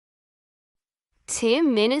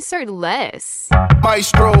10 minutes or less.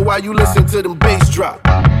 Maestro, while you listen to them bass drop.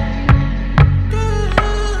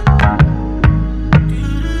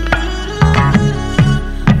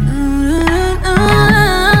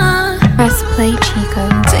 Press play, Chico.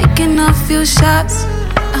 Taking a few shots,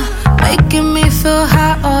 making me feel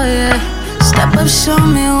hot, oh yeah. Step up, show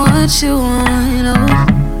me what you want,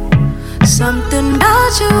 Something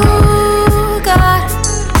about you got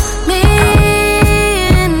me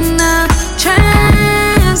in a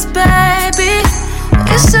trance, baby.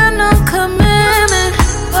 It's a no commitment,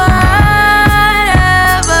 whatever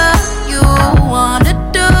you wanna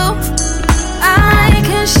do, I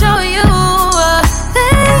can show you a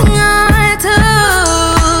thing I do.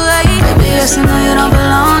 Baby, yes, I know you don't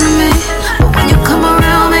belong to me, but when you come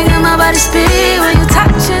around, making my body speak. When you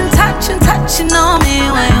touching on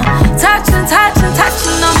me, when you touching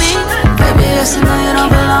on me. Baby, yes, I know you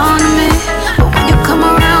don't belong to me, but when you come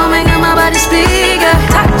around, making my body speak. Yeah.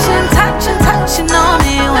 Touching on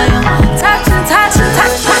me, when you touching.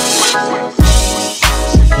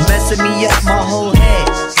 Messing me up my whole head,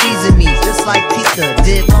 teasing me just like Peter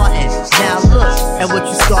did Martin. Now look at what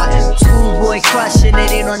you starting. Schoolboy crushing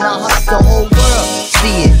it, ain't on the husk, the whole world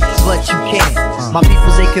see it, but you can't. My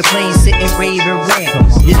peoples, they complain, sitting rave and rant.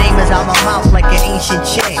 Your name is out my mouth like an ancient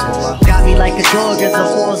chant. Got me like a dog as a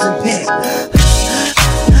horse and pimp.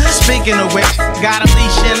 Speaking of which, got a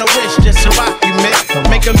leash and a wish just to rock you, miss.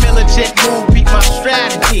 Make a militant move, beat my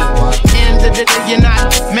strategy. End of the day, you're not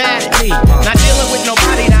mad at me. Not dealing with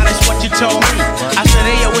nobody, now that's what you told me. I said,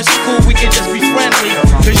 hey, yo, it's cool, we can just be friendly.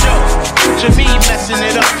 Cause yo, Jimmy messing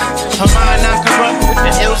it up. Her mind not corrupt with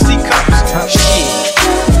the LC cups. Shit,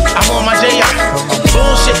 I'm on my day up.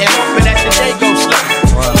 Bullshit and hoping that the day goes slow.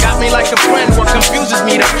 Got me like a friend, what confuses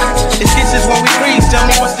me though is kisses when we breathe, tell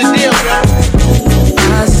me what's the deal, yo.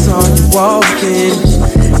 I saw you walking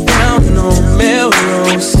down on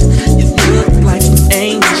Melrose. You look like an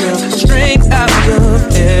angel, straight out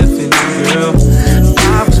of heaven, girl.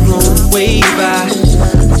 I was blown away by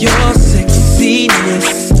your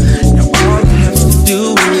sexiness. Now all I have to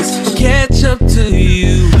do is catch up to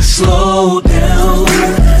you. Slow down,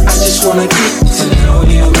 I just wanna get to know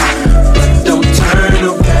you, but don't turn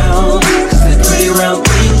around, 'cause that pretty round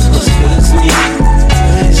thing looks good to me.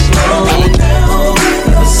 Slow down,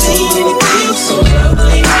 never seen anything so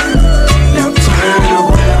lovely. Now turn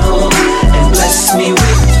around and bless me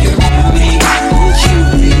with your beauty,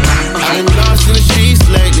 cutie. I've been lost in the streets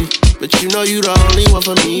lately, but you know you the only one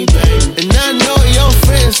for me, baby. And I know your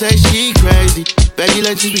friends say she crazy. Baby,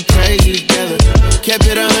 let's just be crazy together. Kept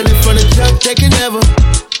it 100 from the jump, they can never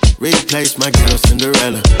replace my girl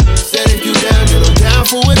Cinderella. Said if you down, then I'm down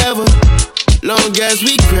for whatever, long as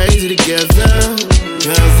we crazy together.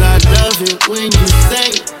 Cause I love it when you say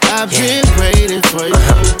I've been waiting for you.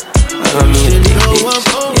 I mean, you know I'm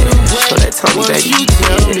on the way. So that told me, once baby, you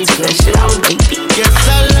tell me take that shit out, baby. Yes,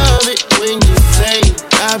 I love it when you say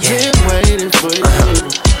I've been waiting for you.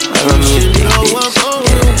 I mean, You know I'm on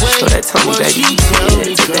the way. So that told me, once baby, you tell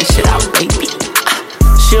me take that shit out, baby.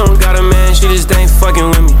 She don't got a man, she just ain't fucking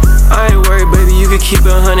with me. I ain't worried, baby, you can keep it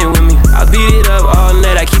 100 with me. I beat it up all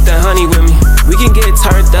night, I keep that honey with me. We can get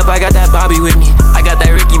turned up, I got that Bobby with me. I got that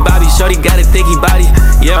Ricky Bobby, shorty got a thicky body.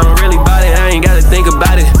 Yeah, I'm really about it, I ain't gotta think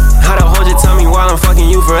about it. How to hold your tummy while I'm fucking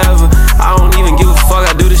you forever. I don't even give a fuck,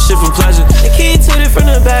 I do this shit for pleasure. The key to it from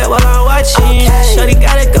the back while I'm watching. Shorty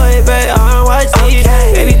gotta go ahead back, I'm watching.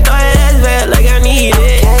 Baby, throw that ass back like I need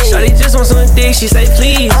it. Shorty just wants some dick, she say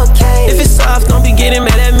please. If it's soft, don't be getting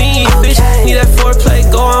mad at me, bitch. Need that foreplay,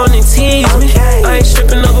 go on and tease me. I ain't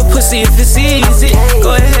tripping over pussy if it's easy.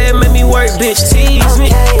 Go ahead, make me work, bitch, tease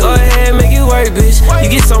me. Go ahead, make it work, bitch. You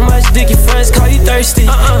get so much dick, your friends call you thirsty.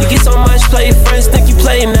 You get so much play, your friends think you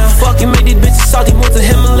play now. Fucking make these bitches salty, move to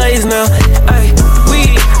Himalayas now. Ay,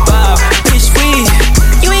 we, wow, bitch, we.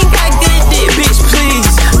 You ain't got good dick, bitch,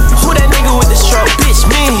 please. Who that nigga with the stroke, bitch,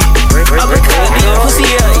 me. I'm a cut, nigga, pussy,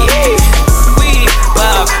 yeah. We,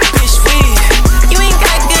 wow, bitch, we. You ain't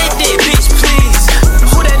got good dick, bitch, please.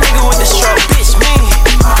 Who that nigga with the stroke, bitch, me.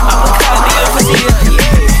 I'm a cut, nigga, pussy, yeah.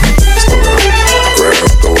 Grab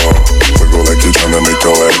the wall, wiggle like you tryna make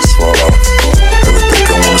your ass fall off. And they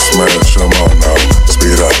think I wanna smash them all now.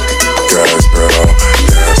 Speed up, gas pedal,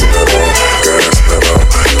 gas pedal, gas pedal,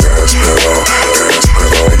 gas pedal, gas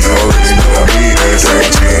pedal. You already know I need that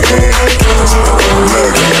gas pedal.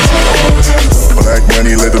 Black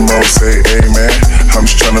money, let them all say amen. I'm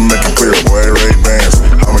just tryna make it clear, boy, Ray Bans.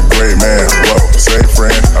 I'm a great man, whoa, say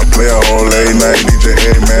friend. I play a whole late night DJ,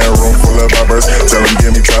 hey man, room full of poppers. Tell them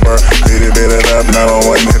give me chopper, beat it up,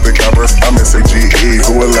 901 hit the coppers. I'm S-A-G-E,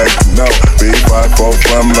 who would like to know? B5-4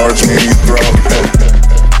 from large mini throw.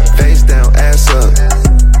 Face down, ass up.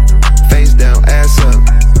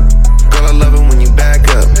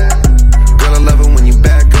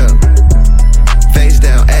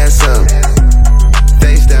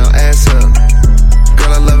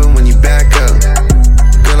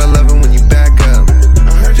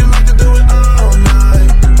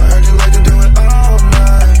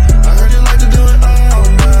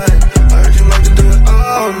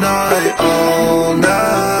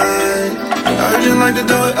 like to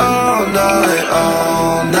do it all night,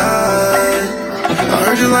 all night. I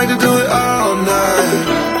heard you like to do it all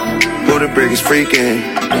night. Who the biggest freakin'?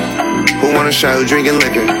 Who wanna shot who drinking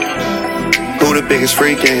liquor? Who the biggest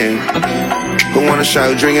freakin'? Who wanna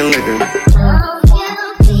shot who drinking liquor?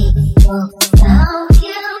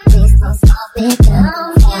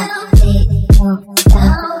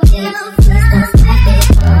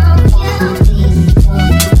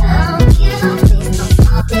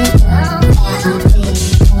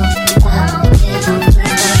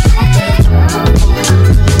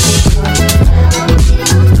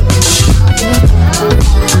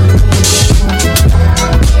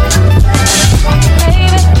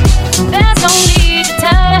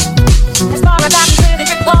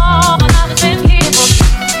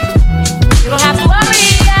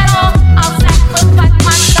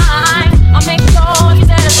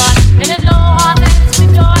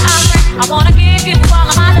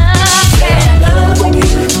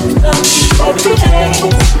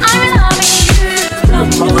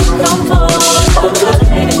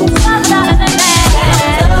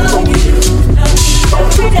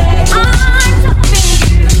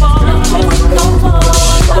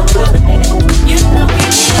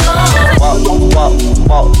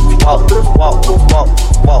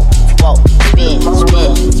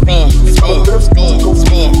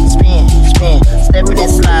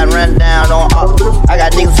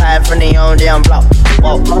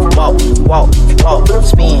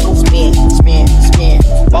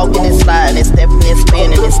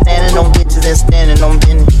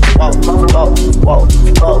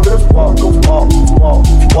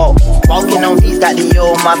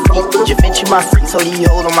 My freak, so you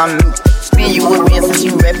hold on my meat. Spin you with win since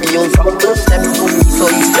you reppin' your talk. Steppin' for me,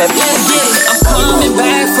 so you steppin'. I'm coming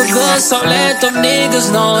back for good, so let them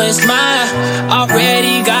niggas know it's mine.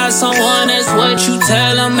 Already got someone, that's what you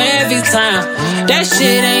tell them every time. That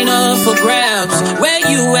shit ain't up for grabs. Where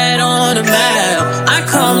you at on the map? I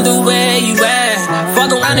come to where you at.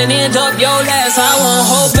 Fuck around and end up your last. I won't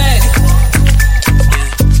hold back.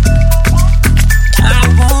 I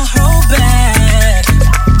won't hold back.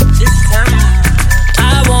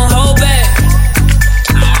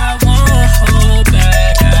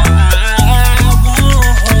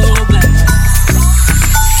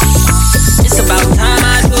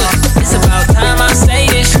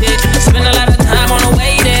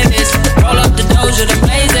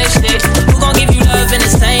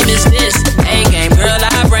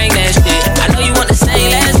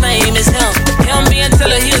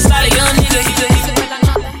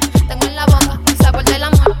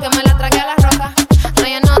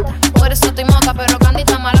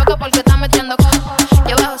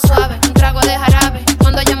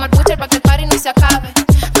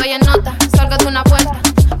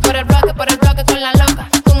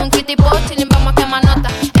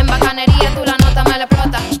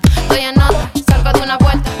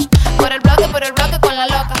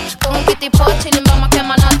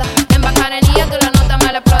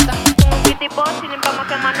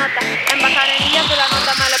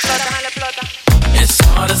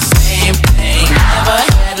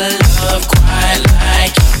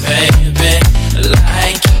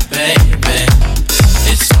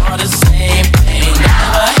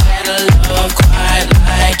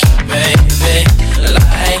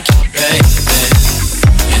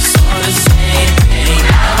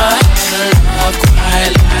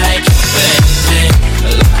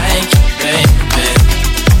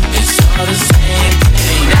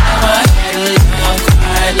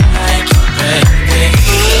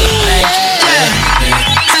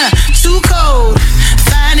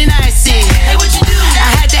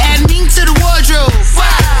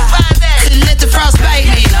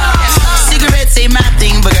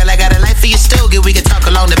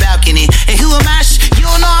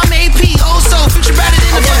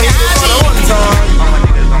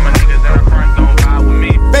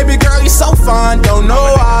 Don't know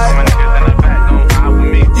why.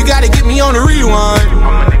 You gotta get me on the rewind.